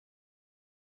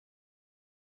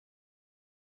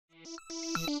Hello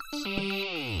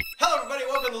everybody,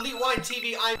 welcome to Elite Wine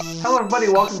TV. Hello everybody,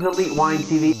 welcome to Elite Wine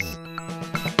TV.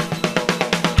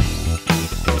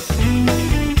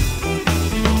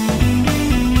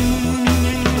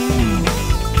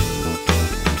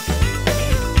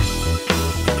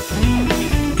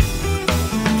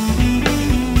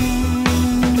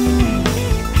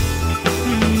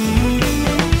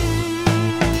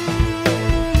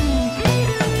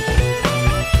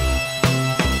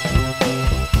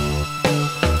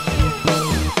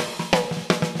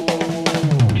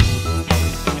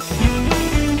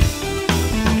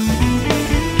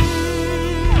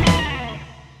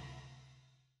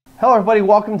 Hello everybody,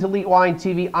 welcome to Elite Wine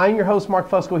TV. I'm your host Mark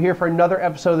Fusco here for another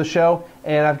episode of the show,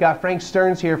 and I've got Frank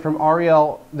Stearns here from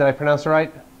Aurielle, did I pronounce it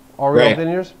right? Aurielle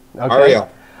Vineyards? Okay.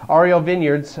 Aurielle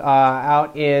Vineyards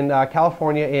out in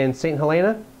California in St.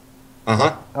 Helena?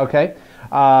 Uh-huh. Okay.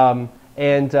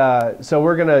 So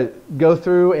we're going to go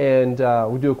through and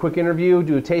we'll do a quick interview,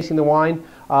 do a tasting of the wine.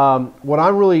 What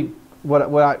I'm really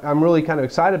kind of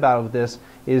excited about with this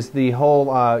is the whole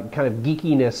kind of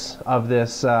geekiness of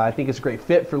this. I think it's a great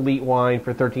fit for Elite Wine, for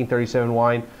 1337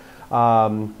 wine,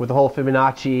 with the whole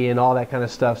Fibonacci and all that kind of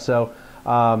stuff. So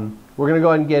we're going to go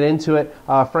ahead and get into it.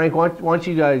 Frank, why don't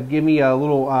you give me a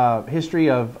little history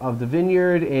of the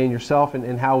vineyard and yourself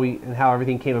and how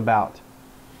everything came about.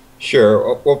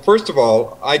 Sure. Well, first of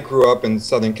all, I grew up in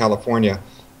Southern California,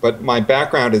 but my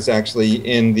background is actually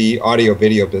in the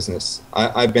audio-video business.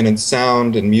 I've been in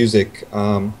sound and music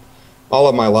all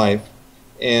of my life,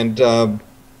 and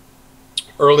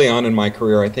early on in my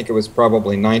career, I think it was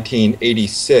probably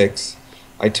 1986,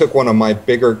 I took one of my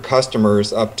bigger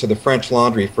customers up to the French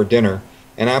Laundry for dinner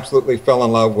and absolutely fell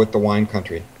in love with the wine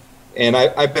country. And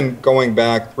I've been going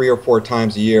back 3 or 4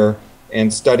 times a year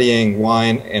and studying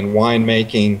wine and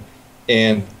winemaking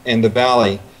and the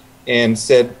valley, and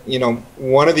said, you know,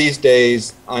 one of these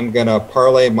days I'm going to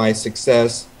parlay my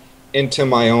success into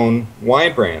my own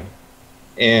wine brand.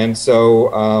 And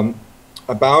so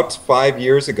about 5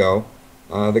 years ago,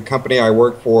 the company I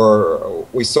worked for,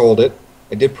 we sold it.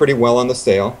 I did pretty well on the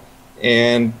sale,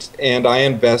 and I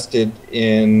invested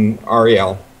in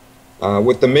Aurielle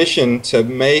with the mission to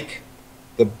make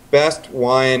the best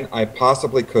wine I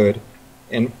possibly could.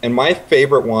 And my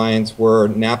favorite wines were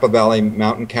Napa Valley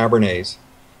Mountain Cabernets.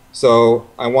 So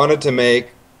I wanted to make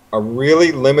a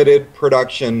really limited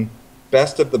production,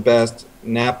 best of the best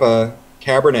Napa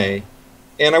Cabernet.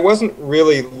 And I wasn't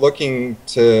really looking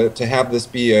to have this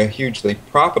be a hugely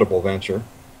profitable venture,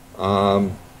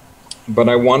 but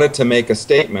I wanted to make a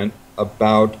statement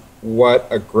about what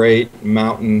a great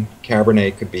mountain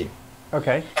Cabernet could be.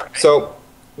 Okay. So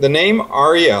the name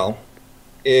Aurielle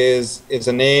is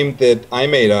a name that I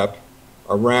made up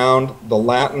around the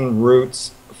Latin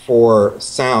roots for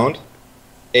sound,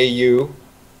 A-U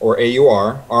or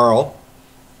A-U-R, Auriel,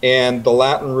 and the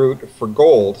Latin root for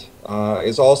gold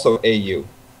is also A-U.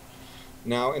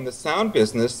 Now, in the sound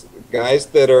business, guys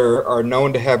that are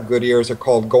known to have good ears are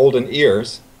called golden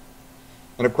ears.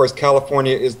 And of course,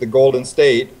 California is the golden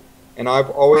state, and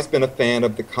I've always been a fan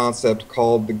of the concept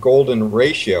called the golden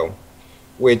ratio,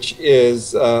 which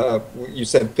is, you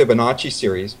said Fibonacci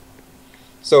series.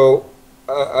 So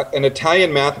an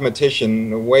Italian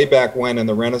mathematician way back when in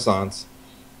the Renaissance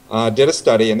did a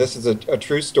study, and this is a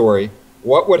true story.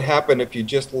 What would happen if you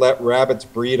just let rabbits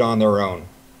breed on their own?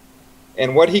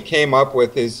 And what he came up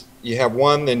with is you have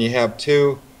 1, then you have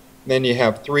 2, then you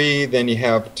have 3, then you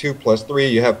have 2 plus 3,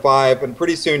 you have 5, and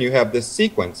pretty soon you have this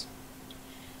sequence.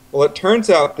 Well, it turns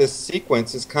out this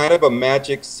sequence is kind of a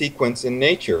magic sequence in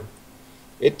nature.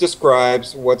 It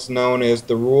describes what's known as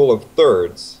the rule of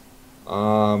thirds.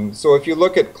 So if you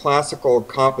look at classical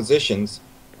compositions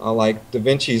like Da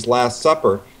Vinci's Last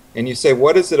Supper, and you say,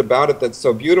 what is it about it that's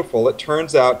so beautiful? It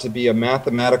turns out to be a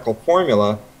mathematical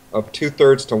formula of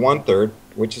 2/3 to 1/3,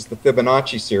 which is the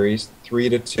Fibonacci series, 3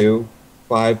 to 2,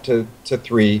 5 to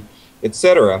 3,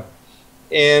 etc.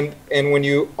 And when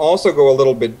you also go a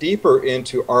little bit deeper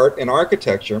into art and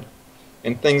architecture,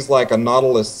 and things like a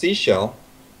nautilus seashell,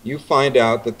 you find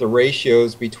out that the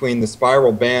ratios between the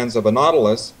spiral bands of a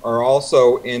nautilus are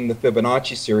also in the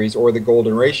Fibonacci series, or the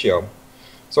golden ratio.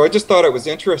 So I just thought it was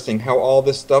interesting how all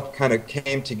this stuff kind of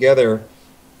came together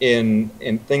in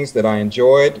things that I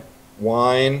enjoyed: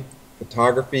 wine,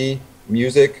 photography,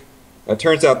 music. It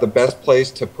turns out the best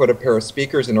place to put a pair of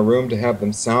speakers in a room to have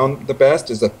them sound the best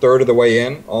is 1/3 of the way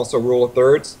in, also rule of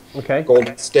thirds. Okay.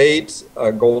 Golden state,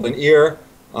 golden ear.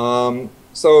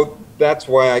 So that's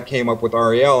why I came up with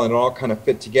Aurielle, and it all kind of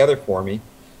fit together for me.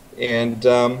 And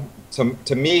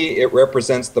to me, it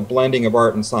represents the blending of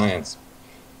art and science.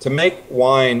 To make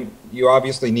wine, you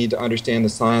obviously need to understand the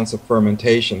science of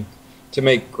fermentation. To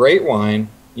make great wine,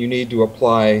 you need to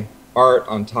apply art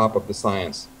on top of the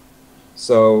science.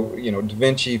 So, you know, Da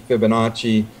Vinci,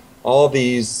 Fibonacci, all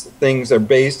these things are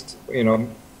based, you know,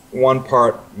 1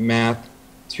 part math,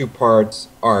 2 parts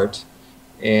art,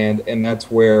 and that's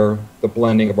where the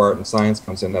blending of art and science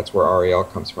comes in. That's where Aurielle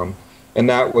comes from, and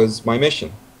that was my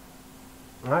mission.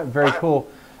 All right, very cool.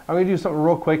 I'm going to do something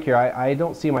real quick here. I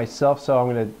don't see myself, so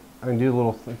I'm going to do a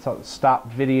little stop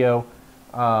video,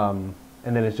 and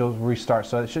then it'll restart.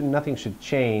 So nothing should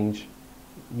change.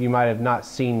 You might have not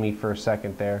seen me for a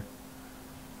second there.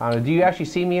 Do you actually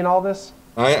see me in all this?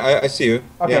 I see you.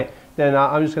 Okay, yeah. Then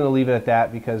I'm just going to leave it at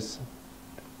that because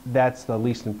that's the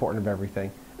least important of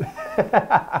everything.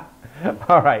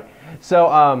 All right.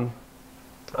 So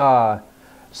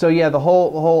so yeah, the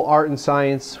whole art and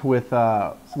science with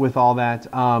all that.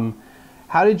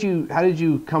 How did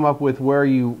you come up with where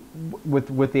you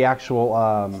with the actual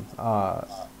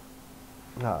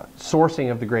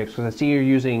sourcing of the grapes? Because I see you're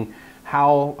using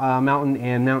Howell Mountain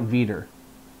and Mount Veeder.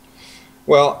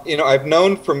 Well, you know, I've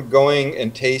known from going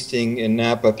and tasting in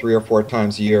Napa 3 or 4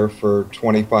 times a year for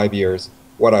 25 years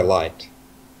what I liked,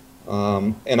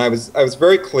 and I was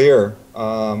very clear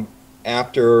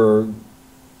after.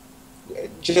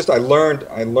 I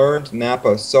learned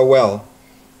Napa so well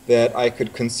that I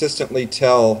could consistently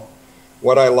tell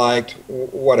what I liked,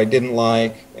 what I didn't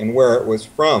like, and where it was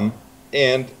from,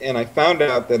 and I found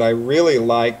out that I really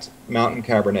liked mountain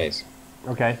Cabernets.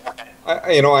 Okay.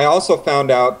 I also found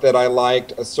out that I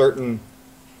liked a certain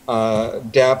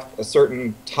depth, a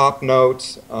certain top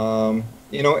note,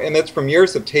 you know, and it's from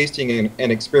years of tasting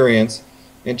and experience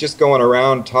and just going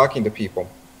around talking to people.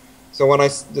 So when I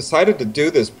decided to do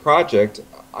this project,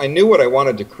 I knew what I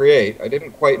wanted to create. I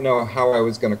didn't quite know how I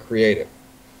was going to create it.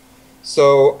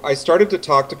 So I started to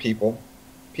talk to people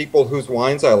whose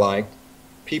wines I liked,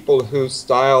 people whose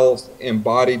styles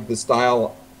embodied the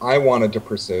style I wanted to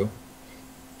pursue.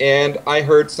 And I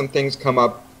heard some things come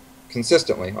up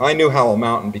consistently. I knew Howell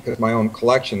Mountain because my own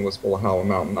collection was full of Howell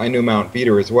Mountain. I knew Mount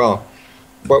Veeder as well.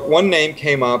 But one name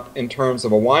came up in terms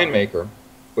of a winemaker,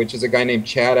 which is a guy named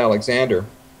Chad Alexander.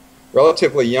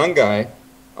 Relatively young guy,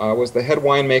 was the head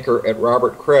winemaker at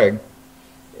Robert Craig.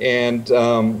 And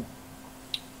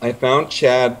I found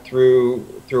Chad through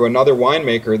another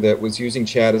winemaker that was using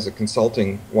Chad as a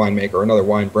consulting winemaker, another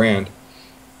wine brand.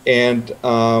 And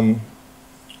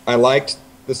I liked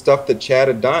the stuff that Chad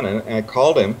had done, and I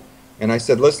called him and I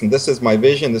said, listen, this is my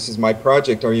vision, this is my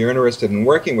project, are you interested in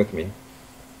working with me?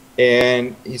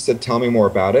 And he said, tell me more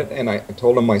about it. And I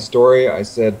told him my story. I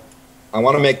said, I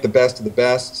want to make the best of the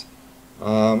best.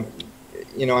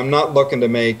 You know, I'm not looking to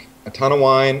make a ton of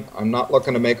wine, I'm not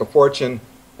looking to make a fortune,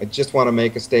 I just want to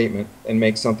make a statement and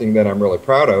make something that I'm really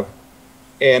proud of.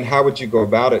 And how would you go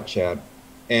about it, Chad?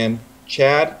 And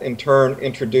Chad in turn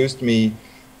introduced me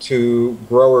to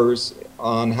growers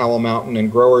on Howell Mountain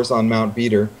and growers on Mount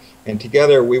Veeder, and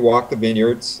together we walked the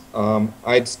vineyards.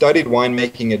 I'd studied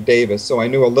winemaking at Davis, so I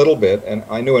knew a little bit, and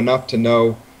I knew enough to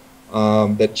know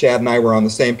that Chad and I were on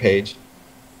the same page.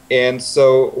 And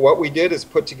so what we did is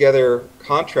put together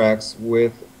contracts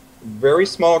with very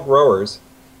small growers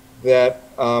that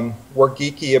were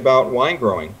geeky about wine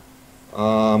growing,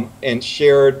 and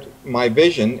shared my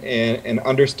vision and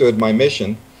understood my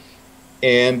mission.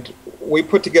 And we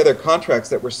put together contracts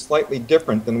that were slightly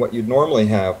different than what you'd normally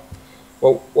have.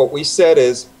 Well, what we said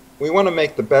is, we want to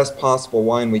make the best possible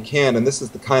wine we can, and this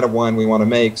is the kind of wine we want to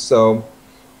make. So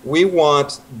we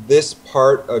want this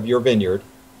part of your vineyard,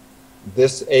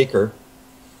 this acre,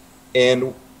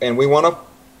 and we want to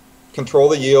control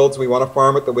the yields. We want to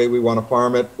farm it the way we want to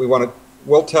farm it.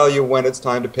 We'll tell you when it's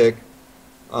time to pick,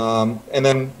 and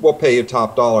then we'll pay you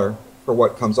top dollar for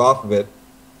what comes off of it.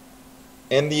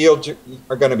 And the yields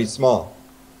are going to be small,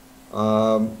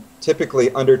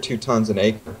 typically under 2 tons an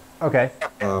acre. Okay.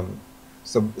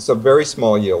 So very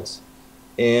small yields,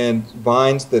 and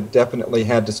vines that definitely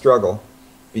had to struggle,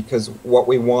 because what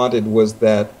we wanted was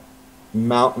that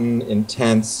mountain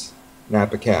intense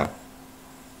Napa Cab.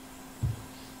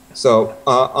 So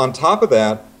on top of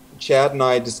that, Chad and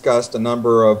I discussed a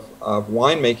number of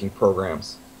winemaking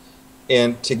programs,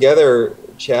 and together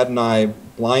Chad and I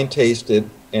blind tasted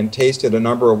and tasted a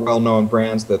number of well-known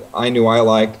brands that I knew I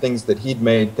liked, things that he'd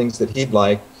made, things that he'd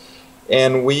liked.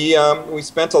 And we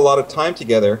spent a lot of time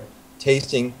together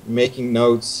tasting, making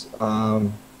notes,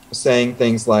 saying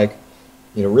things like,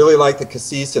 you know, really like the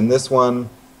cassis in this one,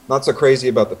 not so crazy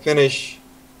about the finish,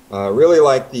 really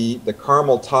like the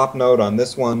caramel top note on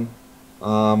this one.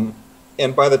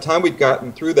 And by the time we'd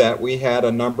gotten through that, we had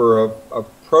a number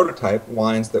of prototype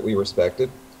wines that we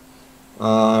respected.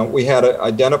 We had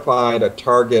identified a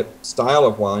target style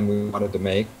of wine we wanted to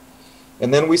make,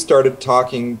 and then we started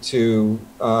talking to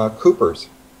coopers.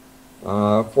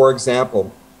 For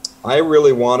example, I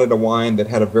really wanted a wine that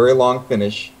had a very long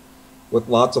finish with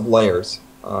lots of layers.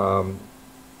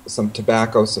 Some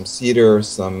tobacco, some cedar,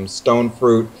 some stone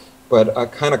fruit, but a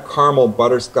kind of caramel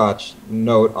butterscotch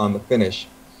note on the finish.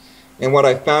 And what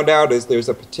I found out is there's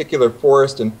a particular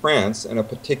forest in France and a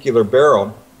particular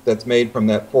barrel that's made from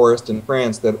that forest in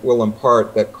France that will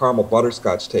impart that caramel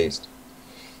butterscotch taste.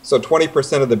 So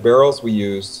 20% of the barrels we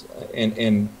used,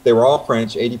 and they were all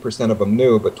French, 80% of them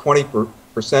new, but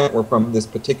 20% were from this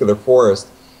particular forest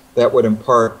that would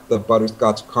impart the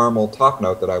butterscotch caramel top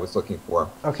note that I was looking for.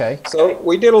 Okay. So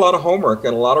we did a lot of homework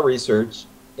and a lot of research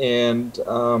and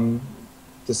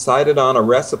decided on a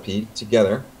recipe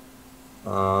together.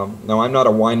 Now, I'm not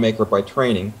a winemaker by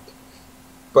training,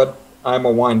 but I'm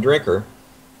a wine drinker,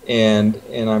 and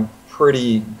I'm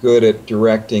pretty good at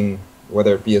directing,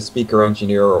 whether it be a speaker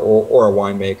engineer or a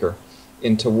winemaker,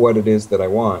 into what it is that I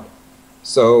want.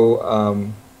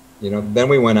 So, then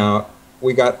we went out.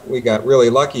 We got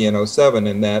really lucky in '07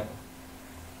 in that,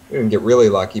 we didn't get really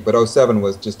lucky, but '07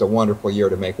 was just a wonderful year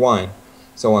to make wine.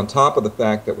 So on top of the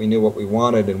fact that we knew what we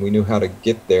wanted and we knew how to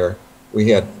get there, we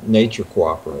had nature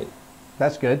cooperate.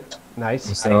 That's good.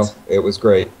 Nice. So it was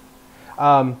great.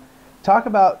 Talk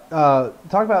about a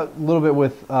little bit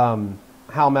with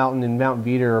Howell Mountain and Mount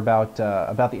Veeder about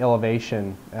the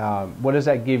elevation. What does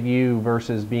that give you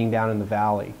versus being down in the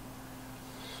valley?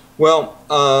 Well,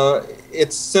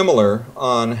 it's similar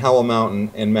on Howell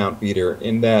Mountain and Mount Veeder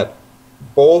in that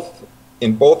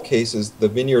in both cases the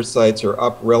vineyard sites are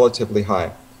up relatively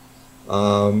high,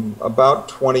 about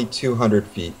 2,200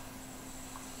 feet.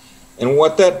 And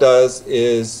what that does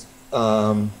is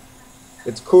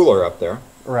it's cooler up there.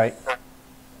 Right.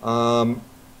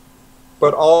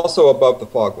 But also above the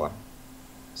fog line.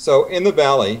 So in the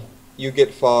valley, you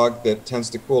get fog that tends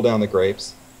to cool down the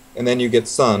grapes, and then you get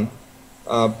sun.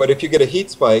 But if you get a heat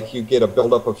spike, you get a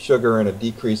buildup of sugar and a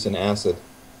decrease in acid,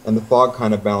 and the fog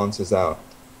kind of balances out.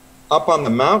 Up on the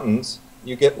mountains,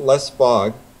 you get less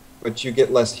fog, but you get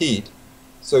less heat.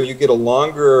 So you get a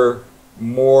longer,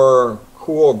 more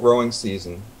cool growing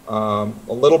season, a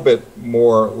little bit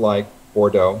more like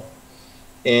Bordeaux.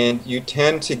 And you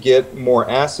tend to get more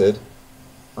acid,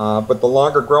 but the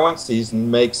longer growing season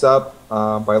makes up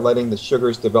by letting the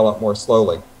sugars develop more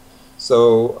slowly.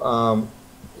 So,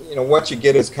 what you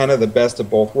get is kind of the best of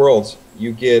both worlds.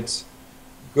 You get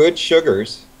good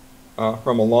sugars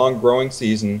from a long growing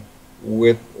season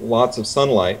with lots of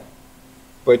sunlight,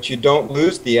 but you don't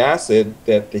lose the acid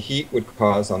that the heat would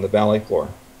cause on the valley floor.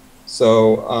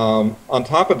 So on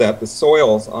top of that, the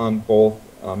soils on both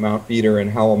Mount Veeder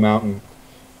and Howell Mountain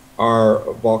are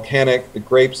volcanic. The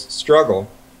grapes struggle,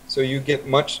 so you get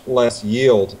much less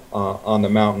yield on the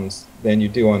mountains than you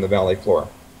do on the valley floor.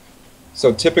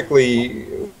 So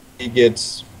typically you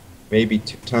get maybe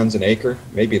 2 tons an acre,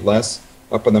 maybe less,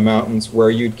 up in the mountains, where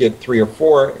you'd get 3 or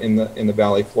 4 in the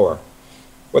valley floor.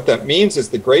 What that means is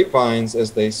the grapevines,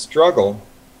 as they struggle,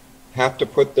 have to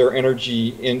put their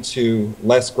energy into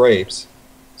less grapes.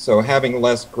 So having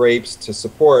less grapes to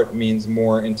support means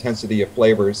more intensity of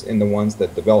flavors in the ones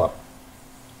that develop.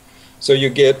 So you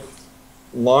get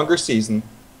longer season,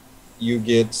 you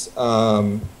get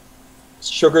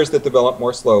sugars that develop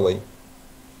more slowly,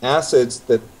 acids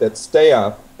that stay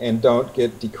up and don't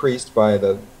get decreased by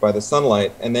the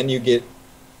sunlight, and then you get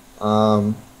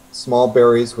small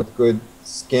berries with good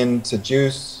skin to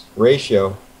juice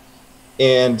ratio,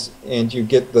 and you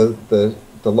get the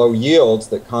low yields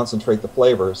that concentrate the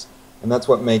flavors, and that's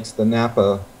what makes the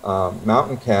Napa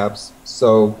mountain cabs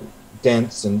so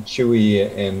dense and chewy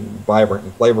and vibrant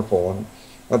and flavorful, and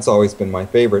that's always been my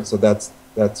favorite. So that's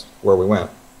where we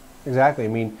went. Exactly. I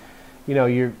mean,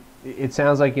 it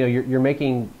sounds like you're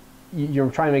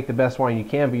trying to make the best wine you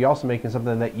can, but you're also making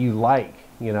something that you like,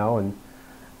 and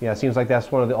it seems like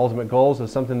that's one of the ultimate goals, of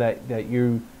something that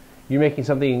you're making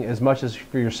something as much as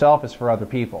for yourself as for other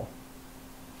people.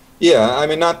 Yeah, I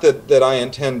mean, not that I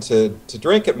intend to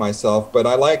drink it myself, but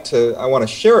I want to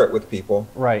share it with people.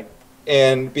 Right.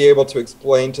 And be able to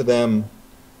explain to them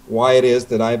why it is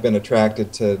that I've been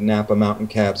attracted to Napa Mountain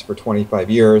Cabs for 25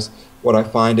 years, what I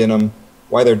find in them,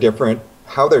 why they're different,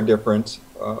 how they're different,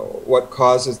 what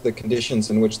causes the conditions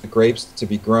in which the grapes to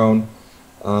be grown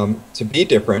to be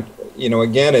different.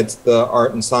 Again, it's the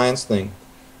art and science thing,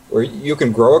 where you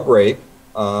can grow a grape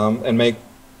and make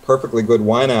perfectly good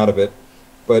wine out of it,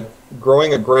 but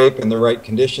growing a grape in the right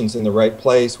conditions, in the right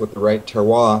place, with the right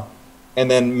terroir,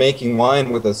 and then making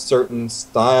wine with a certain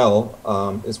style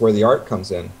is where the art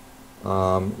comes in.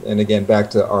 And again,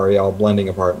 back to Aurielle, blending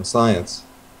of art and science.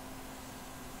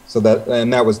 So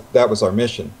that was our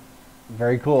mission.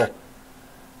 Very cool.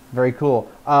 Very cool.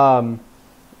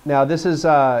 Now this is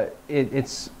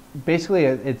it's basically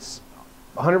it's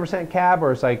 100% cab,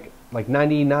 or it's like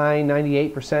 99,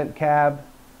 98% cab.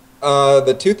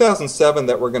 The 2007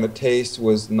 that we're going to taste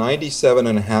was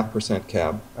 97.5%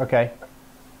 cab. Okay.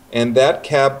 And that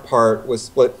cab part was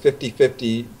split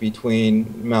 50-50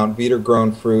 between Mount Veeder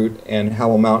grown fruit and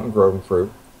Howell Mountain grown fruit.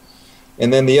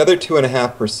 And then the other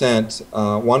 2.5%,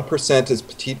 1% is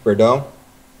Petit Verdot,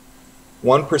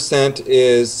 1%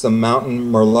 is some Mountain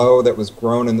Merlot that was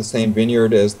grown in the same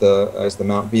vineyard as the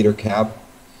Mount Veeder cab.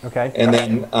 Okay. And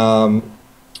then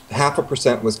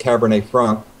 0.5% was Cabernet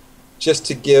Franc, just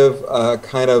to give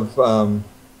kind of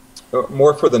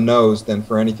more for the nose than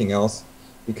for anything else,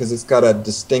 because it's got a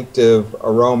distinctive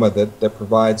aroma that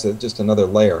provides just another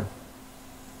layer.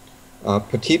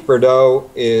 Petit Verdot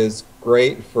is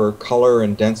great for color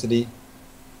and density,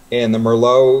 and the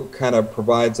Merlot kind of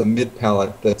provides a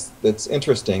mid-palate that's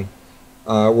interesting,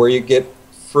 where you get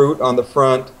fruit on the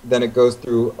front, then it goes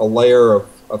through a layer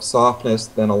of softness,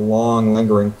 then a long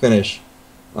lingering finish.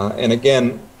 And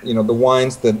again, you know, the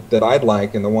wines that I'd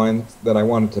like and the wines that I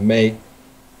wanted to make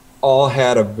all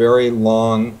had a very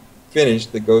long finish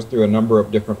that goes through a number of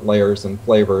different layers and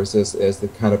flavors as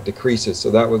it kind of decreases.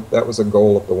 So that was a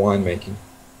goal of the winemaking.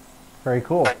 Very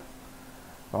cool.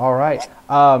 All right.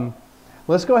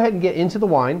 Let's go ahead and get into the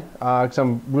wine, because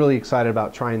I'm really excited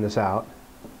about trying this out.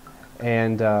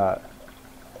 And we're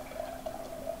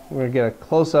going to get a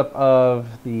close-up of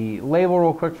the label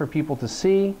real quick for people to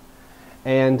see.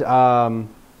 And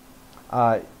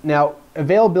now,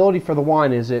 availability for the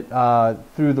wine, is it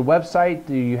through the website?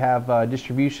 Do you have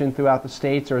distribution throughout the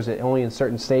states, or is it only in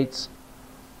certain states?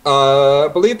 I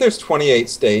believe there's 28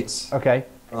 states. Okay.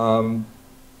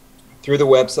 Through the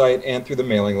website and through the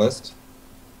mailing list.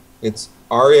 It's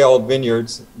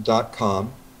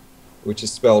auriellevineyards.com, which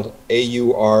is spelled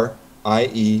A-U-R-I-E-L-L-E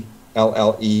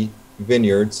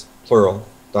Vineyards, plural,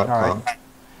 .com. All right.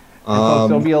 And folks,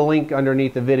 there'll be a link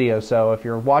underneath the video, so if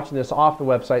you're watching this off the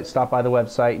website, stop by the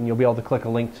website and you'll be able to click a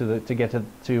link to get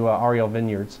to Aurielle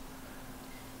Vineyards.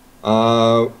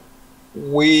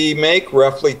 We make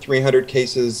roughly 300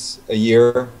 cases a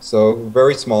year, so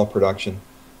very small production,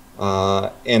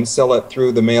 and sell it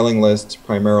through the mailing list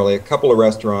primarily. A couple of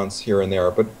restaurants here and there,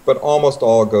 but almost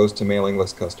all goes to mailing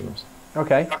list customers.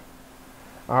 Okay.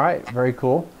 All right, very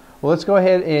cool. Well, let's go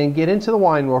ahead and get into the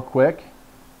wine real quick.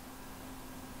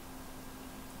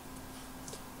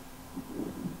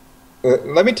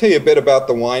 Let me tell you a bit about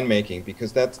the winemaking,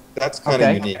 because that's kind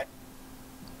of unique.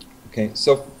 Okay,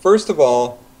 so first of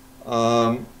all,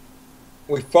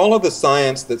 we follow the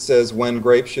science that says when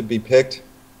grapes should be picked,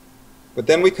 but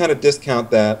then we kind of discount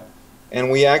that,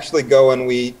 and we actually go and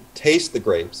we taste the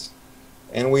grapes,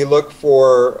 and we look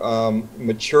for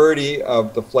maturity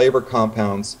of the flavor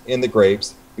compounds in the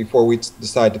grapes before we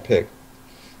decide to pick.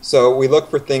 So we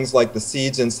look for things like the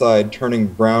seeds inside turning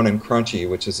brown and crunchy,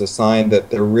 which is a sign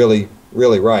that they're really,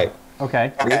 really ripe.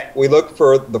 Okay. We look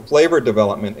for the flavor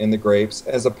development in the grapes,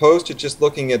 as opposed to just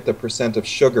looking at the percent of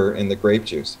sugar in the grape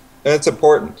juice. And it's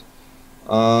important.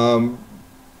 But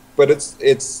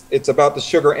it's about the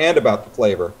sugar and about the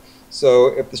flavor. So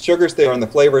if the sugar's there and the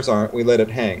flavors aren't, we let it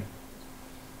hang.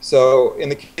 So in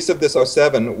the case of this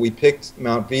 07, we picked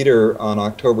Mount Veeder on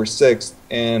October 6th,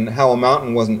 and Howell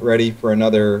Mountain wasn't ready for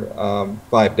another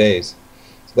 5 days.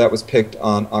 So that was picked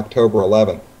on October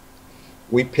 11th.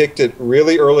 We picked it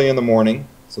really early in the morning,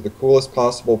 so the coolest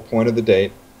possible point of the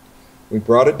date. We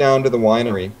brought it down to the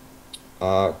winery,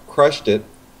 crushed it,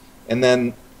 and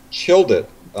then chilled it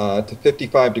to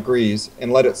 55 degrees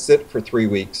and let it sit for 3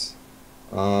 weeks,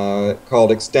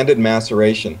 called extended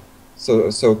maceration.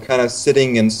 So kind of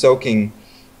sitting and soaking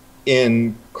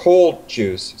in cold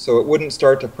juice, so it wouldn't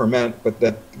start to ferment, but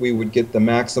that we would get the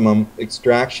maximum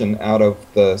extraction out of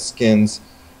the skins,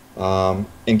 and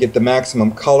get the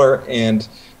maximum color, and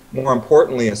more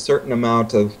importantly, a certain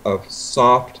amount of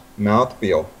soft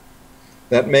mouthfeel.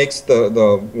 That makes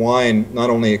the wine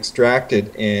not only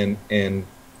extracted and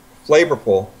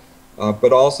flavorful,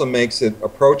 but also makes it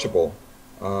approachable,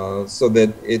 so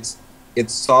that it's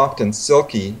soft and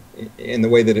silky in the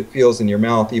way that it feels in your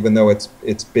mouth, even though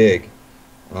it's big.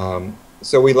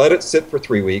 So we let it sit for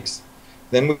 3 weeks.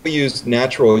 Then we used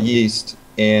natural yeast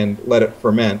and let it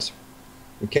ferment.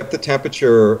 We kept the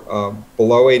temperature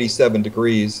below 87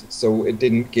 degrees, so it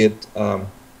didn't get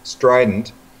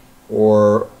strident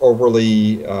or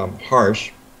overly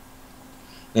harsh.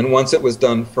 And once it was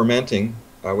done fermenting,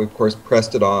 we of course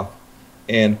pressed it off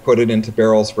and put it into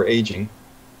barrels for aging.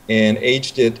 and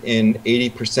aged it in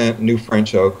 80% new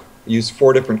French oak. Used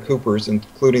 4 different coopers,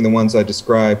 including the ones I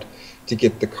described, to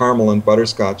get the caramel and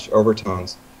butterscotch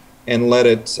overtones, and let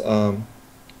it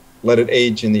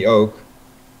age in the oak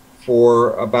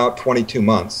for about 22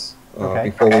 months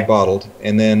before we bottled,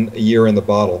 and then a year in the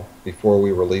bottle before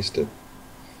we released it.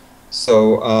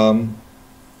 So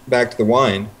back to the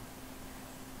wine.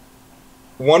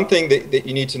 One thing that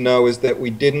you need to know is that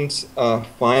we didn't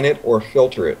fine it or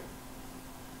filter it.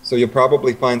 So you'll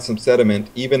probably find some sediment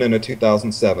even in a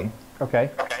 2007. Okay.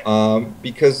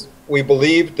 Because we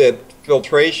believe that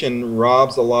filtration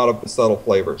robs a lot of the subtle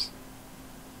flavors.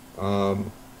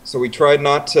 So we tried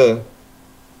not to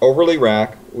overly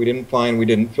rack. We didn't fine, we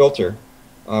didn't filter.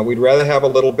 We'd rather have a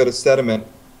little bit of sediment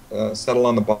settle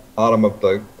on the bottom of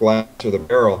the glass or the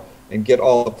barrel and get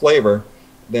all the flavor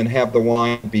than have the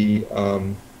wine be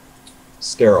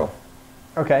sterile.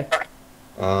 Okay.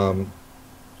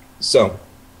 So,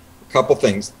 a couple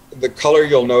things. The color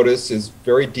you'll notice is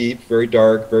very deep, very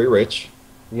dark, very rich.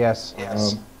 Yes.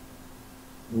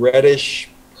 Reddish,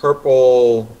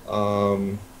 purple,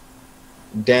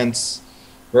 dense,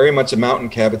 very much a mountain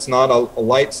cab. It's not a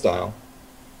light style.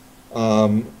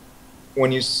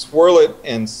 When you swirl it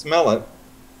and smell it,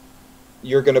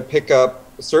 you're going to pick up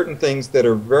certain things that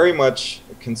are very much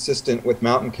consistent with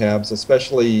mountain cabs,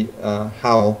 especially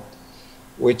Howell,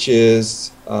 which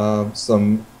is a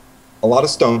lot of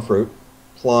stone fruit,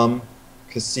 plum,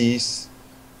 cassis,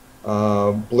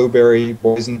 blueberry,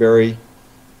 boysenberry,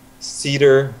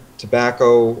 cedar,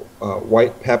 tobacco,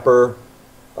 white pepper,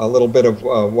 a little bit of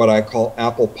what I call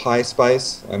apple pie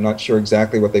spice. I'm not sure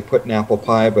exactly what they put in apple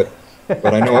pie, but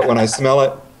I know it when I smell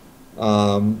it.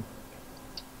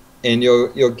 And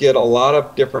you'll get a lot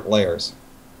of different layers.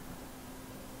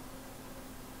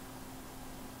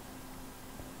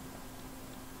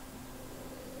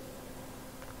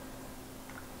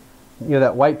 You know,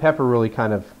 that white pepper really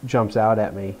kind of jumps out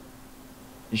at me.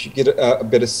 You should get a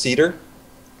bit of cedar,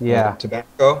 Yeah.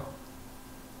 tobacco,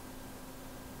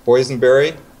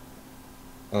 boysenberry,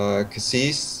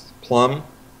 cassis, plum.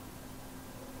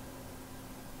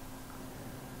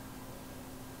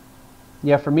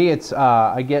 Yeah, for me, it's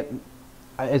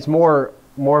it's more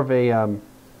of a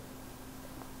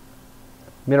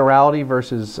minerality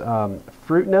versus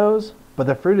fruit nose, but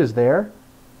the fruit is there.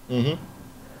 Mm-hmm.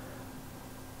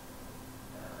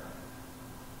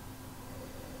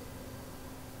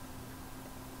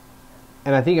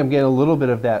 And I think I'm getting a little bit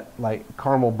of that like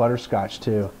caramel butterscotch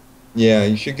too. Yeah,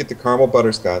 you should get the caramel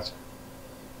butterscotch.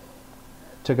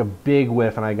 Took a big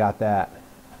whiff and I got that.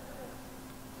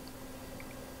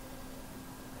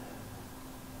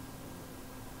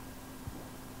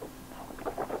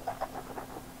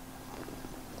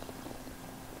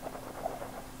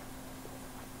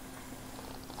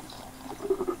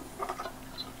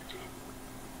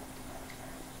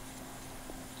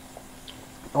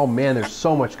 Oh man, there's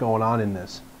so much going on in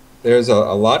this. There's a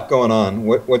lot going on.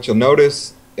 What you'll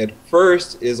notice at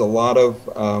first is a lot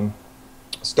of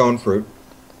stone fruit,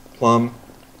 plum,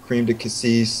 creme de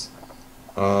cassis.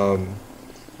 Then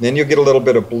you'll get a little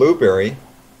bit of blueberry,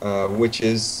 which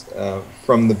is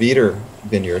from the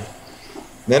Vineyard.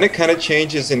 Then it kind of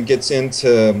changes and gets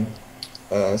into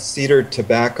cedar,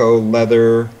 tobacco,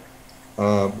 leather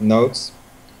notes.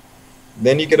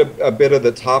 Then you get a bit of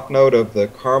the top note of the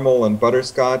caramel and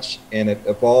butterscotch, and it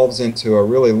evolves into a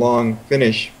really long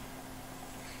finish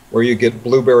where you get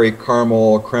blueberry,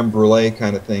 caramel, creme brulee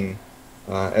kind of thing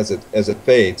as it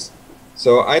fades.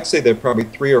 So I'd say there are probably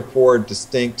 3 or 4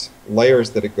 distinct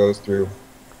layers that it goes through,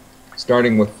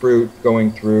 starting with fruit,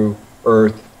 going through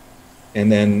earth,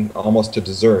 and then almost to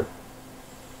dessert.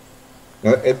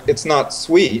 Now, it's not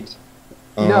sweet.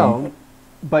 No.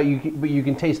 But you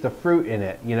can taste the fruit in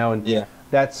it, you know, and yeah.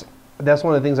 That's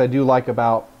one of the things I do like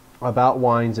about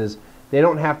wines is they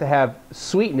don't have to have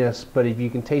sweetness, but if you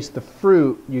can taste the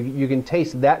fruit, you can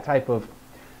taste that type of,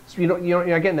 you're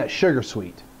not getting that sugar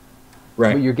sweet,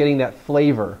 right? But you're getting that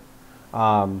flavor.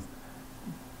 And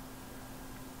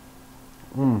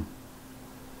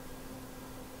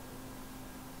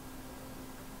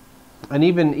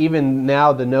even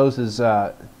now the nose is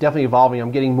definitely evolving.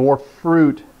 I'm getting more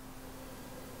fruit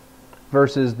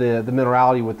versus the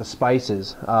minerality with the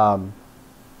spices. And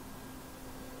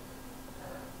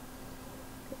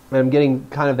I'm getting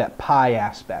kind of that pie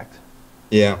aspect.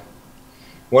 Yeah.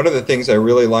 One of the things I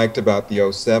really liked about the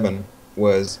 07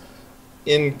 was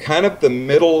in kind of the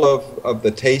middle of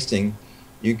the tasting,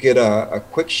 you get a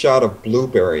quick shot of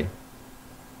blueberry.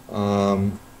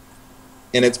 And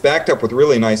it's backed up with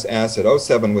really nice acid.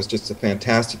 07 was just a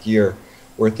fantastic year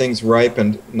where things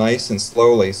ripened nice and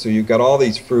slowly. So you've got all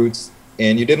these fruits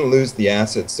and you didn't lose the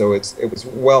acid, so it was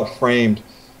well framed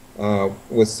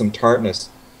with some tartness.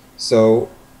 So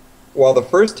while the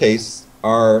first tastes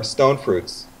are stone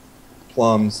fruits,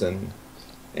 plums and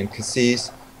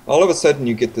cassis, all of a sudden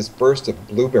you get this burst of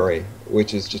blueberry,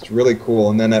 which is just really cool,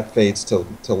 and then that fades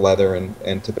to leather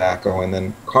and tobacco and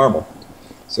then caramel.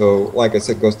 So like I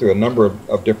said, it goes through a number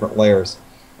of different layers.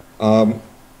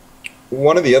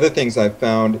 One of the other things I've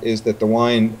found is that the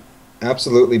wine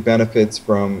absolutely benefits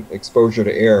from exposure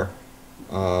to air,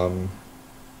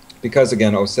 because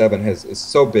again, 07 is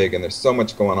so big and there's so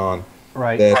much going on,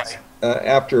 right, that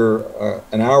after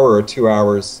an hour or 2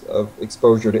 hours of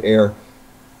exposure to air,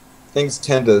 things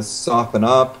tend to soften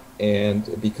up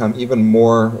and become even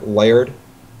more layered,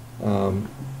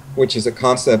 which is a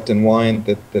concept in wine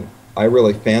that I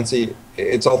really fancy.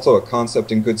 It's also a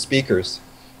concept in good speakers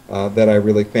that I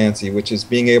really fancy, which is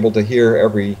being able to hear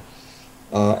every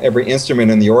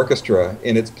instrument in the orchestra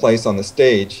in its place on the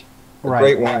stage. Right.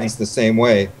 Great wine is the same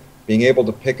way. Being able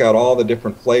to pick out all the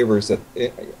different flavors that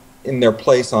in their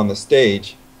place on the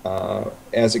stage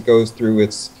as it goes through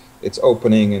its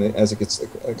opening and as it gets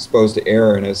exposed to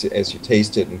air and as you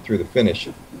taste it and through the finish.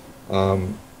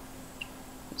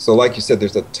 So like you said,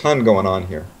 there's a ton going on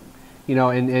here. You know,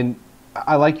 and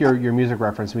I like your music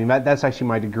reference. I mean, that's actually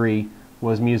my degree,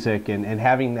 was music, and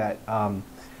having that,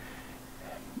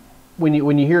 when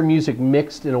you hear music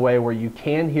mixed in a way where you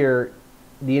can hear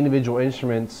the individual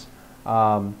instruments,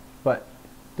 but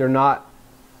they're not,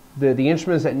 the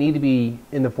instruments that need to be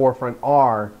in the forefront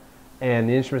are, and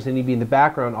the instruments that need to be in the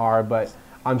background are, but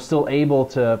I'm still able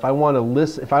to, if I want to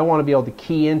listen, if I want to be able to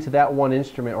key into that one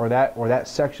instrument or that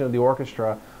section of the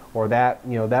orchestra, or that,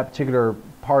 you know, that particular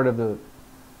part of the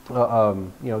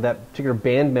you know, that particular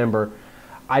band member,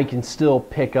 I can still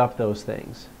pick up those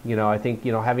things. You know, I think,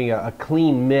 you know, having a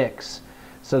clean mix,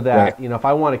 so that, right, you know, if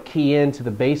I want to key into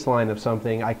the bass line of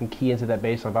something, I can key into that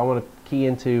bass line. If I want to key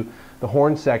into the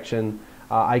horn section,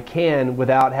 I can,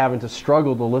 without having to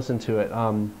struggle to listen to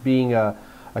it. Being a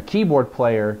keyboard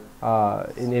player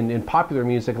in popular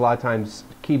music, a lot of times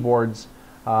keyboards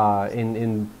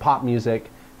in pop music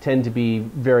tend to be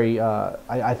very,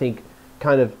 I think,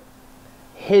 kind of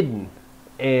hidden.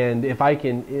 And if I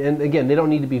can, and again, they don't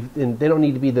need to be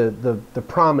the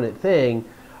prominent thing,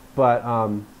 but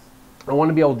I want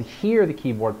to be able to hear the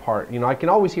keyboard part. You know, I can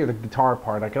always hear the guitar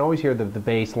part. I can always hear the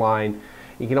bass line.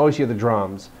 You can always hear the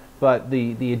drums. But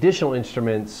the additional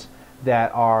instruments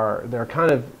they're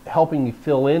kind of helping me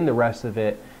fill in the rest of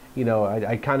it. You know,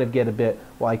 I kind of get a bit,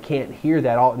 well, I can't hear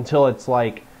that all until it's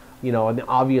like, you know, an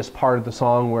obvious part of the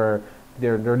song where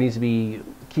there needs to be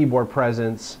keyboard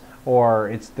presence, or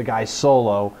it's the guy's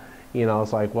solo. You know,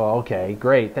 it's like, well, okay,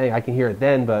 great, I can hear it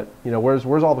then, but, you know, where's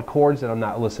all the chords that I'm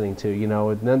not listening to? You know,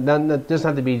 it doesn't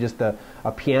have to be just a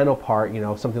piano part, you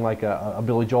know, something like a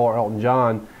Billy Joel or Elton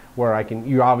John, where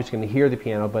you're obviously going to hear the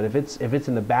piano, but if it's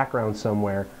in the background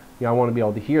somewhere, you know, I want to be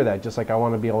able to hear that, just like I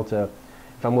want to be able to,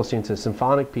 if I'm listening to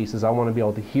symphonic pieces, I want to be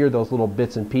able to hear those little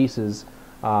bits and pieces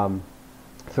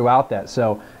throughout that.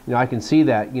 So, you know, I can see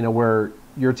that, you know, where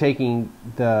you're taking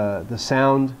the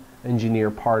sound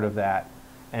engineer part of that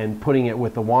and putting it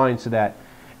with the wine, so that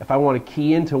if I want to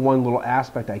key into one little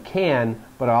aspect, I can,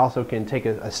 but I also can take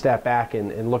a step back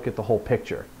and look at the whole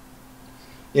picture.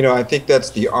 You know, I think that's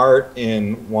the art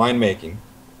in winemaking.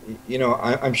 You know,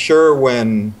 I'm sure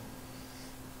when,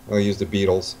 I'll use the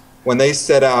Beatles, when they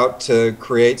set out to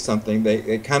create something,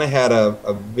 they kind of had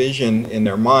a vision in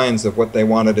their minds of what they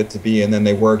wanted it to be, and then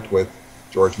they worked with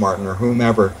George Martin or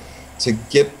whomever to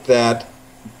get that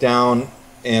down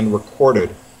and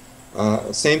recorded.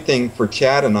 Same thing for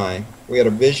Chad and I. We had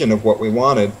a vision of what we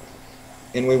wanted,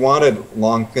 and we wanted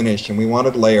long finish, and we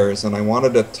wanted layers, and I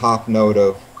wanted a top note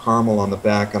of caramel on the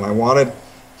back, and I wanted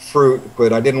fruit,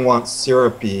 but I didn't want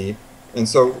syrupy. And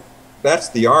so that's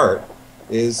the art,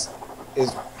 is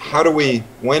how do we,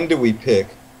 when do we pick,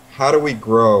 how do we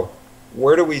grow,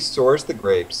 where do we source the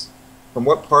grapes, from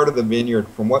what part of the vineyard,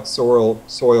 from what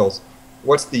soils,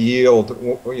 what's the yield,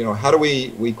 you know, how do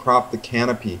we crop the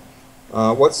canopy,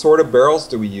 what sort of barrels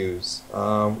do we use,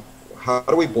 how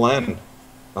do we blend.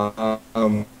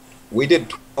 We did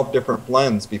 12 different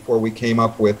blends before we came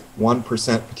up with 1%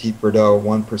 Petit Verdot,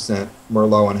 1%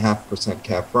 Merlot, and 0.5%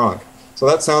 Cab Franc. So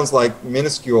that sounds like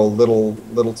minuscule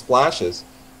little splashes,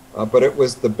 but it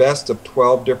was the best of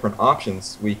 12 different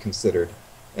options we considered,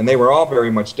 and they were all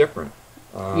very much different.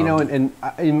 You know, and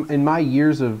in my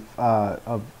years of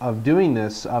doing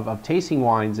this, of tasting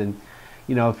wines, and,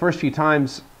 you know, the first few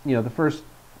times, you know,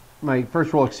 my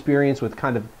first real experience with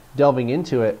kind of delving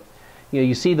into it, you know,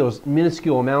 you see those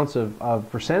minuscule amounts of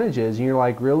percentages, and you're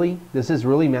like, really? Does this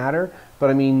really matter? But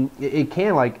I mean, it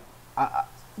can, like,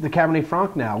 the Cabernet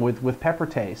Franc now with pepper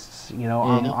tastes. You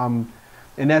know,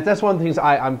 and that's one of the things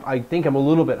I think I'm a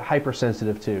little bit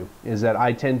hypersensitive to, is that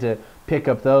I tend to pick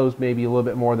up those maybe a little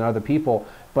bit more than other people,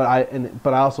 but I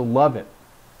also love it.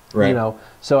 Right. You know,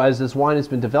 so as this wine has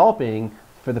been developing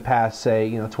for the past, say,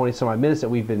 20 some odd minutes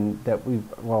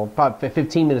about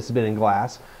 15 minutes has been in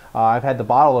glass. I've had the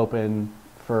bottle open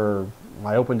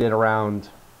I opened it around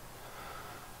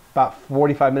about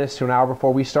 45 minutes to an hour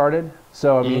before we started.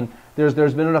 So I mean,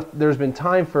 there's been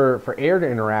time for air to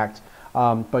interact,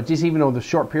 but just even over the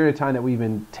short period of time that we've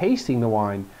been tasting the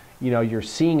wine, you're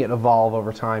seeing it evolve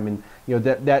over time, and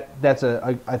that's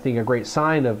I think a great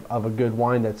sign of a good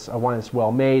wine, that's a wine that's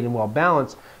well made and well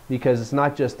balanced, because it's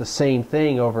not just the same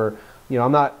thing over.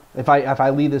 I'm not, if I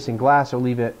leave this in glass or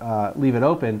leave it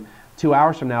open, 2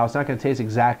 hours from now, it's not going to taste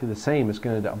exactly the same. It's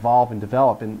going to evolve and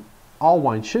develop, and all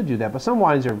wines should do that. But some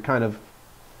wines are kind of,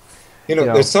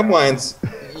 there's some wines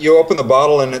you open the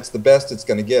bottle and it's the best it's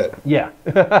going to get. Yeah.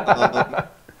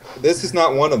 This is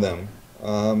not one of them.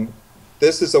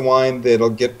 This is a wine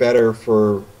that'll get better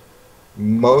for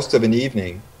most of an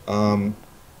evening. In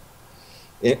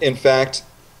fact,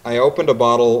 I opened a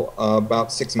bottle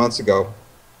about 6 months ago.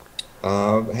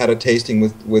 Had a tasting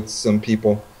with some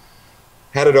people.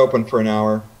 Had it open for an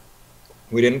hour.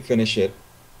 We didn't finish it.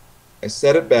 I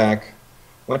set it back,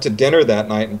 went to dinner that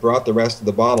night and brought the rest of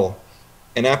the bottle.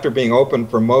 And after being open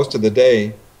for most of the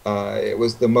day, it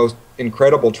was the most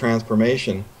incredible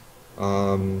transformation.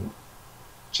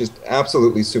 Just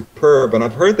absolutely superb. And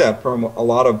I've heard that from a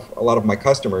lot of my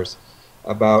customers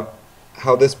about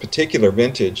how this particular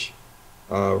vintage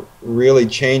really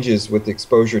changes with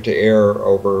exposure to air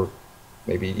over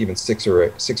maybe even 6 or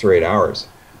 8 hours.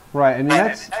 Right. I mean,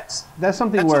 that's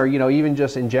something where, even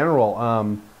just in general,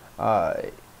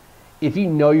 if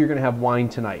you're going to have wine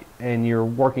tonight and you're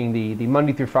working the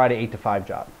Monday through Friday 8 to 5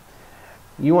 job,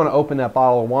 you want to open that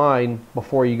bottle of wine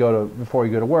before you go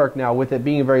to work. Now, with it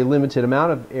being a very limited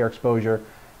amount of air exposure,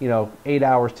 8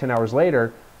 hours, 10 hours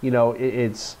later,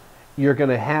 you're going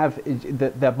to have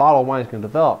that bottle of wine is going to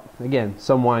develop. Again,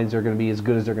 some wines are going to be as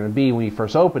good as they're going to be when you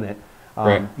first open it.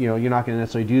 Right. You're not going to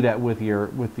necessarily do that with your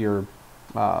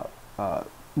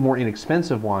more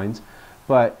inexpensive wines,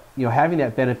 but having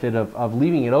that benefit of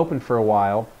leaving it open for a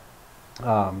while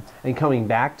and coming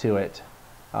back to it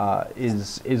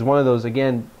is one of those,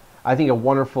 again, I think, a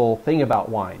wonderful thing about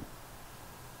wine.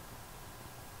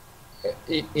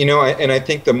 And I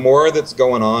think the more that's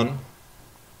going on,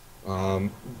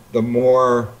 the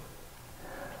more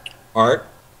art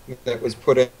that was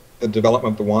put in the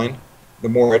development of the wine, the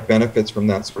more it benefits from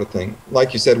that sort of thing.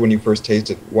 Like you said when you first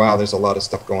tasted, wow, there's a lot of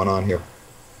stuff going on here.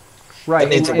 Right. It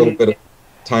needs a little bit of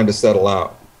time to settle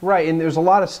out. Right, and there's a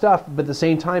lot of stuff, but at the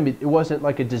same time, it wasn't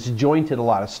like a disjointed a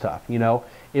lot of stuff. No.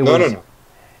 It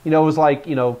was like,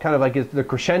 kind of like the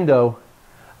crescendo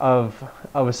of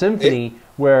a symphony,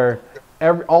 where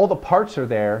all the parts are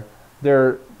there.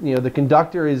 They're, the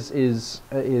conductor is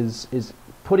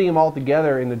putting them all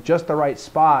together in just the right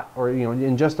spot, or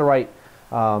in just the right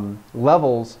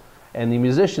levels, and the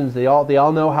musicians, they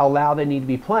all know how loud they need to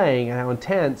be playing and how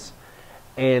intense,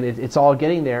 and it's all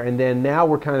getting there. And then now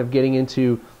we're kind of getting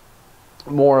into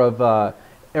more of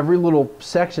every little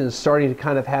section is starting to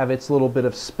kind of have its little bit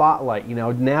of spotlight.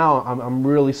 Now I'm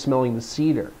really smelling the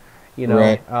cedar.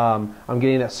 Right. I'm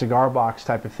getting that cigar box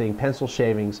type of thing, pencil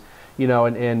shavings.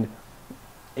 And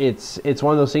it's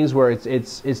one of those things where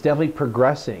it's definitely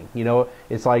progressing.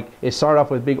 It's like it started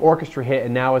off with a big orchestra hit,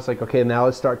 and now it's like, okay, now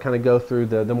let's start kind of go through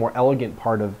the more elegant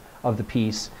part of the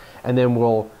piece, and then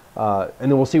we'll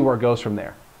see where it goes from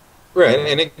there. Right.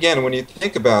 And again, when you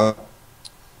think about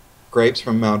grapes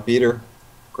from Mount Beater,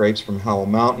 grapes from Howell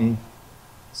Mountain,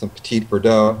 some Petit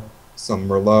Verdot, some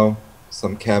Merlot,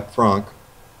 some Cab Franc,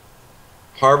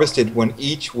 harvested when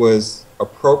each was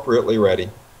appropriately ready,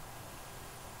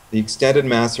 the extended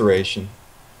maceration,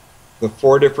 the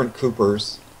 4 different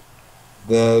coopers,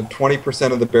 the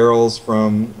 20% of the barrels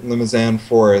from Limousin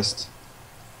Forest,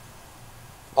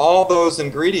 all those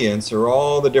ingredients are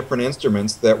all the different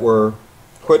instruments that were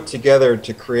put together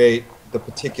to create the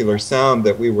particular sound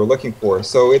that we were looking for.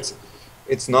 So it's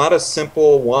not a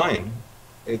simple wine.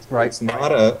 It's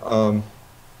not a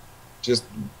just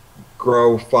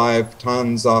grow 5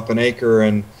 tons off an acre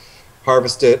and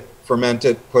harvest it, ferment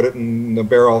it, put it in the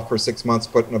barrel for 6 months,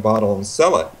 put it in a bottle and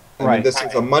sell it. I mean, this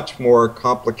is a much more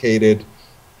complicated,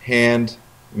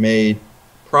 handmade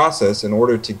process in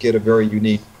order to get a very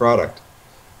unique product.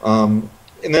 And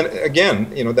then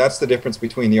again, that's the difference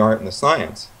between the art and the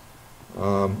science.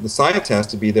 The science has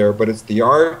to be there, but it's the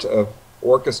art of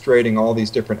orchestrating all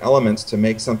these different elements to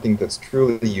make something that's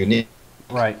truly unique.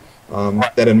 Right.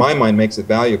 that in my mind makes it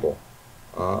valuable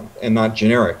and not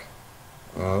generic.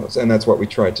 And that's what we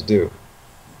tried to do.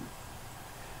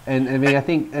 And I mean, I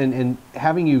think, and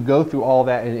having you go through all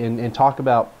that and talk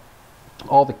about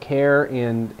all the care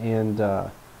and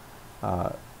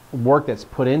work that's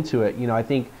put into it, I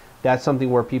think that's something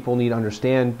where people need to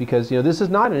understand, because this is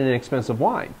not an inexpensive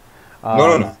wine.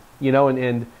 No.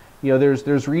 And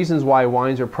there's reasons why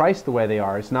wines are priced the way they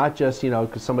are. It's not just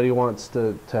because somebody wants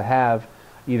to have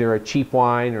either a cheap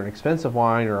wine or an expensive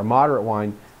wine or a moderate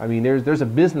wine. I mean, there's a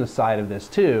business side of this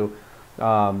too.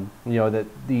 That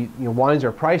the wines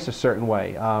are priced a certain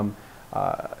way.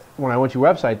 When I went to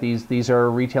your website, these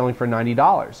are retailing for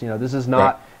 $90. This is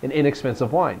not an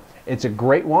inexpensive wine. It's a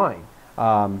great wine.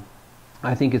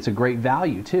 I think it's a great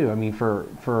value too. I mean, for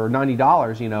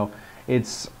 $90,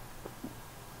 it's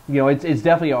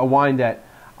definitely a wine that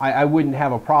I wouldn't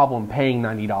have a problem paying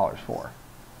 $90 for.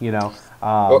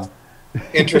 Well,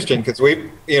 interesting, because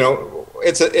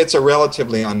it's a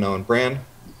relatively unknown brand,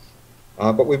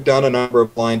 but we've done a number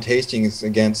of blind tastings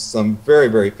against some very,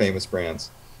 very famous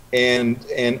brands, and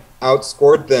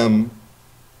outscored them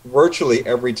virtually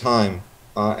every time.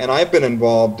 And I've been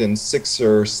involved in 6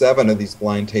 or 7 of these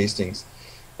blind tastings,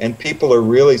 and people are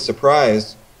really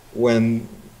surprised when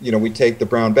we take the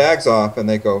brown bags off and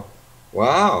they go,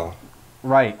 "Wow!"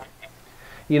 Right.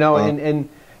 And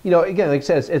again, like I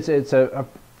said, it's a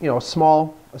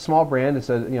small brand. It's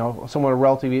a somewhat a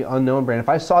relatively unknown brand. If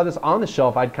I saw this on the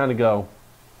shelf, I'd kind of go,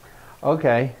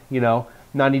 okay,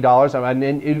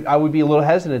 $90. I would be a little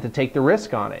hesitant to take the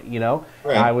risk on it.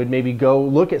 Right. I would maybe go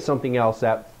look at something else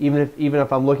that even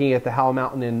if I'm looking at the Howell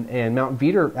Mountain and Mount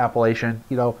Veeder appellation,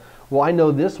 well, I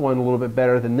know this one a little bit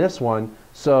better than this one,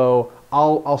 so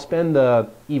I'll spend the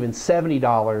even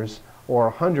 $70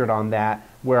 or $100 on that,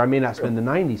 where I may not spend the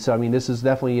 $90. So I mean, this is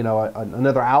definitely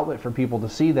another outlet for people to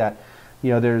see that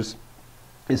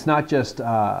it's not just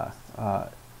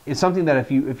it's something that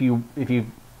if you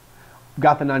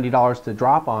got the $90 to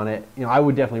drop on it, I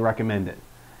would definitely recommend it.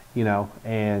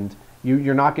 And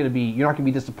you're not going to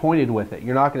be disappointed with it.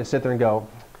 You're not going to sit there and go,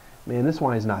 man, this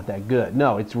wine is not that good.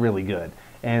 No, it's really good.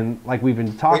 And like we've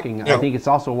been talking, I think it's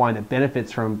also a wine that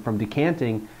benefits from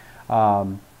decanting.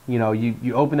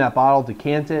 You open that bottle,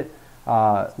 decant it,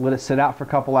 let it sit out for a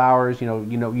couple hours. You're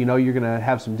going to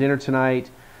have some dinner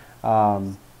tonight.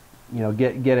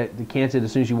 Get it decanted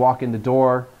as soon as you walk in the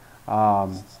door, or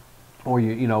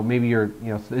maybe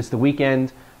it's the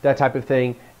weekend, that type of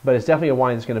thing. But it's definitely a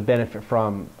wine that's going to benefit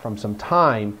from some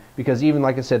time, because even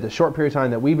like I said, the short period of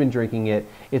time that we've been drinking it,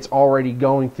 it's already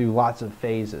going through lots of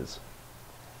phases.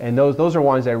 And those are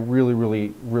wines I really,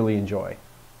 really, really enjoy.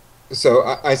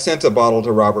 So I sent a bottle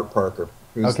to Robert Parker,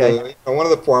 who's one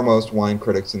of the foremost wine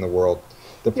critics in the world.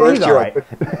 The first year,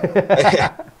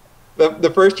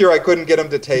 the first year I couldn't get him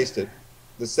to taste it.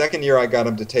 The second year I got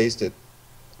him to taste it,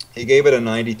 he gave it a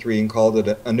 93 and called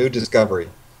it a new discovery.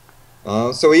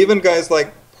 So even guys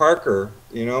like Parker,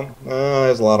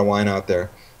 there's a lot of wine out there.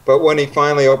 But when he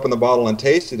finally opened the bottle and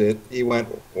tasted it, he went,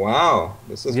 "Wow,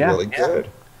 this is really good."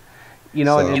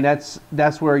 And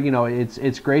that's where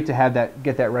it's great to have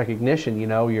get that recognition.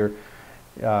 You're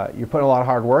putting a lot of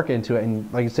hard work into it,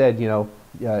 and like I said,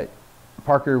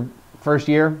 Parker first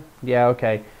year,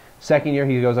 okay. Second year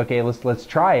he goes, okay, let's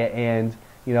try it, and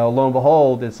lo and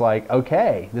behold, it's like,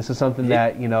 okay, this is something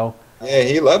that Yeah,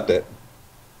 he loved it.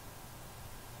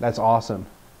 That's awesome.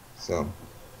 So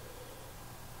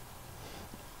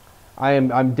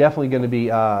I'm definitely going to be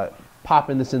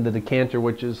popping this in the decanter,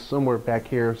 which is somewhere back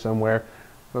here somewhere.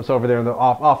 It's over there in the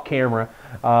off camera.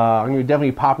 I'm going to be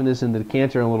definitely popping this in the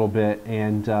decanter in a little bit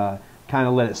and kind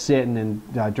of let it sit and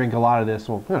drink a lot of this.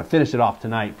 Well, I'm going to finish it off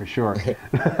tonight for sure.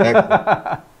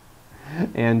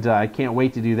 And I can't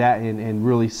wait to do that and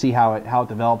really see how it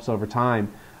develops over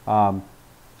time.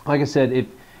 Like I said,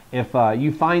 if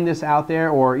you find this out there,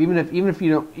 or even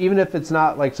if it's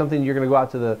not like something you're going to go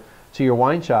out to your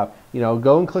wine shop,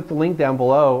 go and click the link down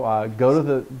below. Go to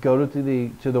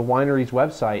the winery's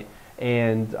website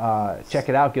and check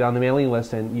it out. Get on the mailing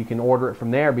list, and you can order it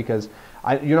from there, because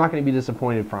you're not going to be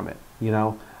disappointed from it.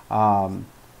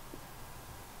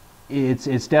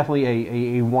 It's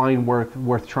definitely a wine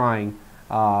worth trying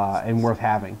and worth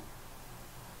having.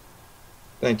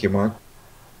 Thank you, Mark.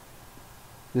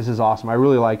 This is awesome. I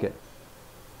really like it.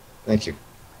 Thank you.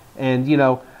 And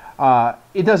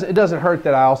it doesn't hurt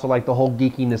that I also like the whole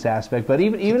geekiness aspect. But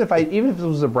even if it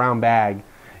was a brown bag,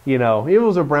 if it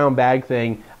was a brown bag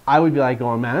thing, I would be like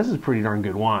going, man, this is pretty darn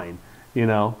good wine.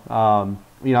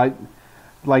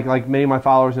 Like many of my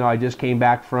followers know, I just came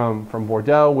back from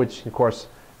Bordeaux, which of course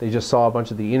they just saw a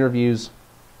bunch of the interviews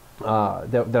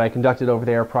that I conducted over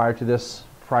there prior to this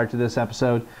prior to this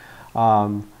episode.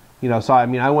 You know, so I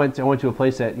mean, I went to a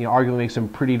place that, you know, arguably makes some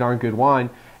pretty darn good wine,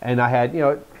 and I had, you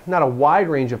know, not a wide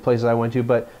range of places I went to,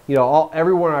 but, you know,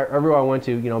 everyone I went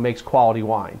to, you know, makes quality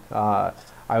wine.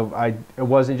 I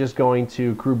wasn't just going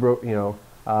to Cru Beaujolais,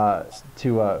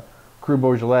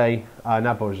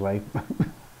 not Beaujolais,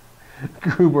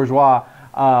 Cru Bourgeois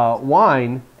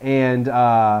wine, and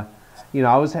you know,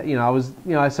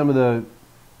 I had some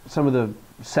of the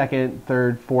second,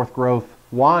 third, fourth growth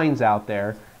wines out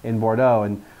there in Bordeaux,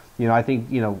 and you know, I think,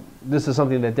 you know, this is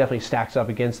something that definitely stacks up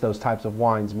against those types of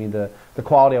wines. I mean, the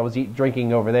quality I was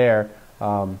drinking over there,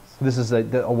 this is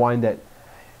a wine that,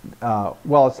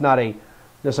 well, it's not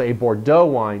necessarily a Bordeaux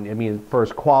wine. I mean, for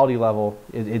its quality level,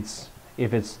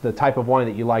 if it's the type of wine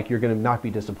that you like, you're going to not be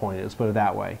disappointed. Let's put it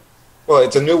that way. Well,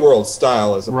 it's a New World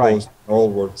style as Right. opposed to an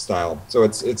Old World style. So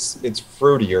it's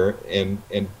fruitier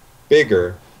and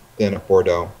bigger than a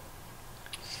Bordeaux.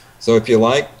 So if you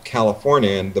like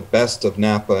California and the best of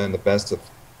Napa and the best of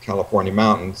California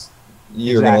mountains,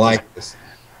 you're going to like this.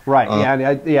 Right.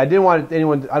 I didn't want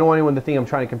anyone. I don't want anyone to think I'm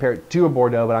trying to compare it to a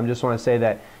Bordeaux, but I just want to say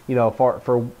that, you know,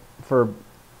 for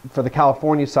the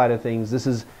California side of things, this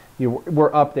is, you know,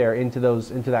 we're up there into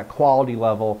that quality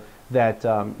level that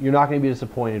you're not going to be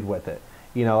disappointed with it.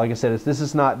 You know, like I said, this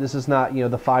is not, you know,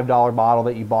 the $5 bottle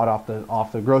that you bought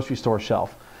off the grocery store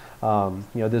shelf. You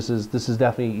know, this is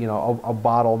definitely, you know, a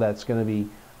bottle that's going to be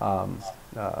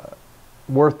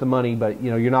worth the money, but, you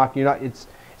know, it's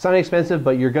not expensive,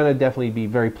 but you're going to definitely be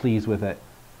very pleased with it.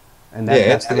 And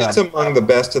it's among the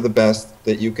best of the best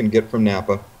that you can get from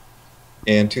Napa.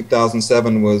 And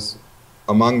 2007 was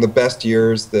among the best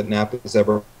years that Napa has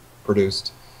ever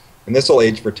produced. And this will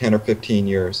age for 10 or 15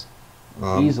 years.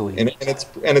 Easily. And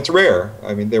it's rare.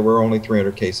 I mean, there were only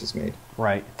 300 cases made.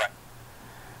 Right.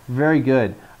 Very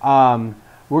good. We're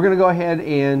going to go ahead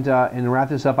and wrap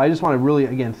this up. I just want to really,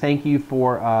 again, thank you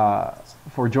for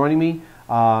joining me.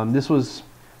 This was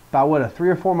about, what, a 3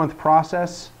 or 4 month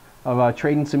process of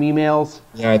trading some emails.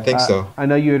 Yeah, I think so. I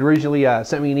know you had originally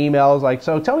sent me an email. I was like,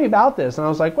 so tell me about this. And I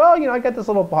was like, well, you know, I got this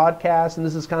little podcast, and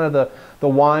this is kind of the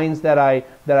wines that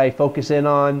I focus in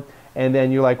on. And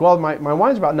then you're like, well, my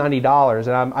wine's about $90.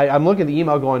 And I'm looking at the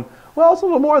email going, well, it's a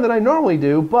little more than I normally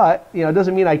do, but, you know, it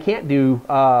doesn't mean I can't do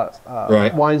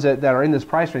right. wines that are in this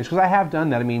price range, because I have done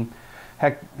that. I mean,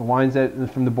 heck, the wines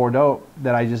from the Bordeaux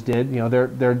that I just did, you know,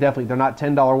 they're definitely not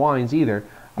 $10 wines either.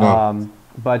 No.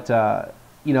 But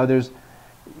you know,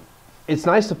 it's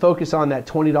nice to focus on that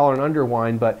 $20 and under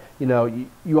wine, but, you know,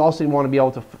 you also want to be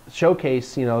able to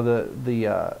showcase, you know,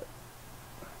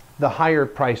 the higher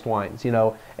priced wines, you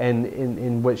know, and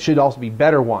in what should also be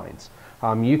better wines.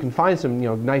 You can find some, you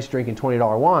know, nice drinking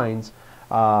 $20 wines.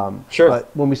 Sure.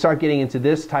 But when we start getting into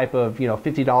this type of, you know,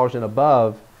 $50 and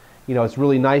above, you know, it's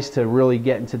really nice to really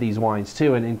get into these wines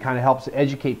too, and kind of helps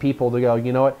educate people to go,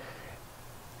 you know what,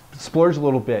 splurge a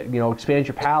little bit, you know, expand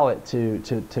your palate to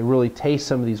really taste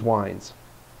some of these wines.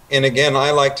 And again,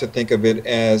 I like to think of it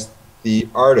as the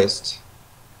artist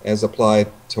as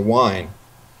applied to wine,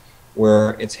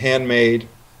 where it's handmade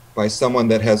by someone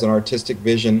that has an artistic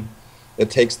vision, that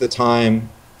takes the time,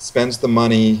 spends the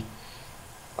money,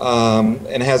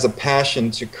 and has a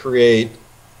passion to create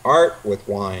art with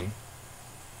wine.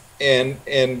 And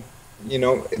you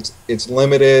know, it's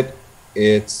limited,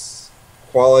 it's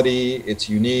quality, it's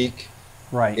unique,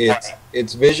 right?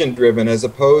 It's vision driven, as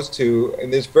opposed to,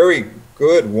 and there's very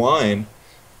good wine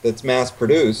that's mass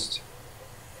produced,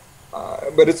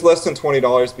 but it's less than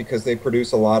 $20 because they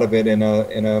produce a lot of it in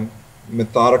a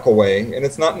methodical way, and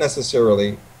it's not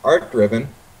necessarily art driven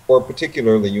or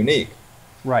particularly unique.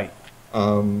 Right.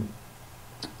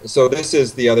 So this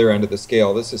is the other end of the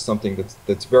scale. This is something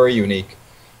that's very unique.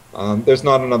 There's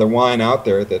not another wine out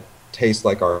there that tastes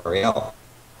like Aurielle,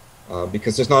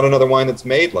 because there's not another wine that's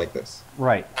made like this.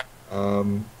 Right.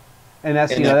 And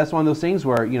that's, you know, that's one of those things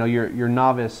where, you know, your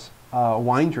novice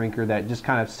wine drinker that just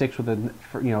kind of sticks with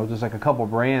you know, just like a couple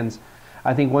brands.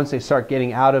 I think once they start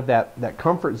getting out of that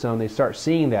comfort zone, they start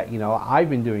seeing that, you know, I've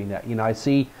been doing that. You know, I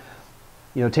see,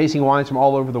 you know, tasting wines from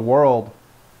all over the world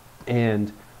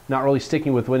and not really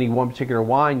sticking with any one particular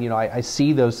wine. You know, I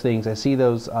see those things. I see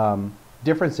those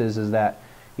differences, is that,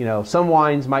 you know, some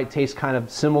wines might taste kind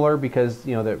of similar because,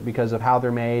 you know, because of how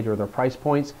they're made or their price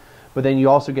points, but then you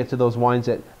also get to those wines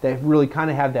that really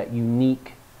kind of have that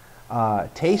unique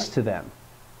taste to them.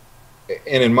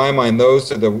 And in my mind,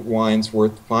 those are the wines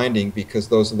worth finding, because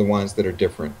those are the ones that are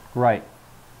different. Right.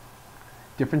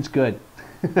 Different's good.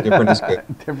 Different is good.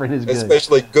 Different is good.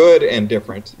 Especially good and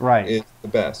different. Right. Is the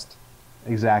best.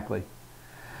 Exactly.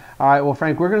 All right, well,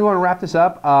 Frank, we're going to go and wrap this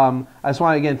up. I just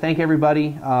want to, again, thank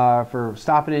everybody for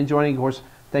stopping in and joining. Of course,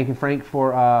 thanking Frank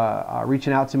for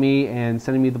reaching out to me and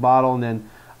sending me the bottle, and then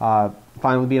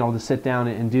finally being able to sit down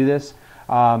and do this.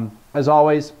 As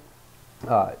always,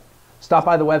 stop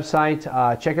by the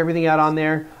website, check everything out on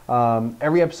there.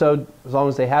 Every episode, as long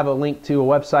as they have a link to a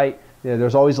website,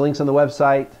 there's always links on the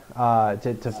website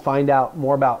to find out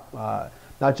more about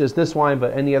not just this wine,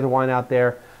 but any other wine out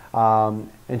there.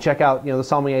 And check out, the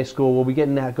sommelier school. We'll be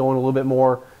getting that going a little bit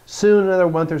more soon. Another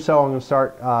month or so, I'm going to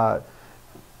start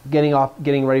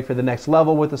getting ready for the next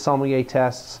level with the sommelier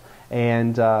tests,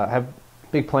 and have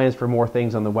big plans for more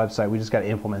things on the website. We just got to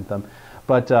implement them.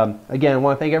 But again, I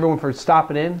want to thank everyone for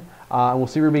stopping in, and we'll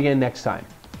see you again next time.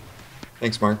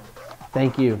 Thanks, Mark.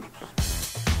 Thank you.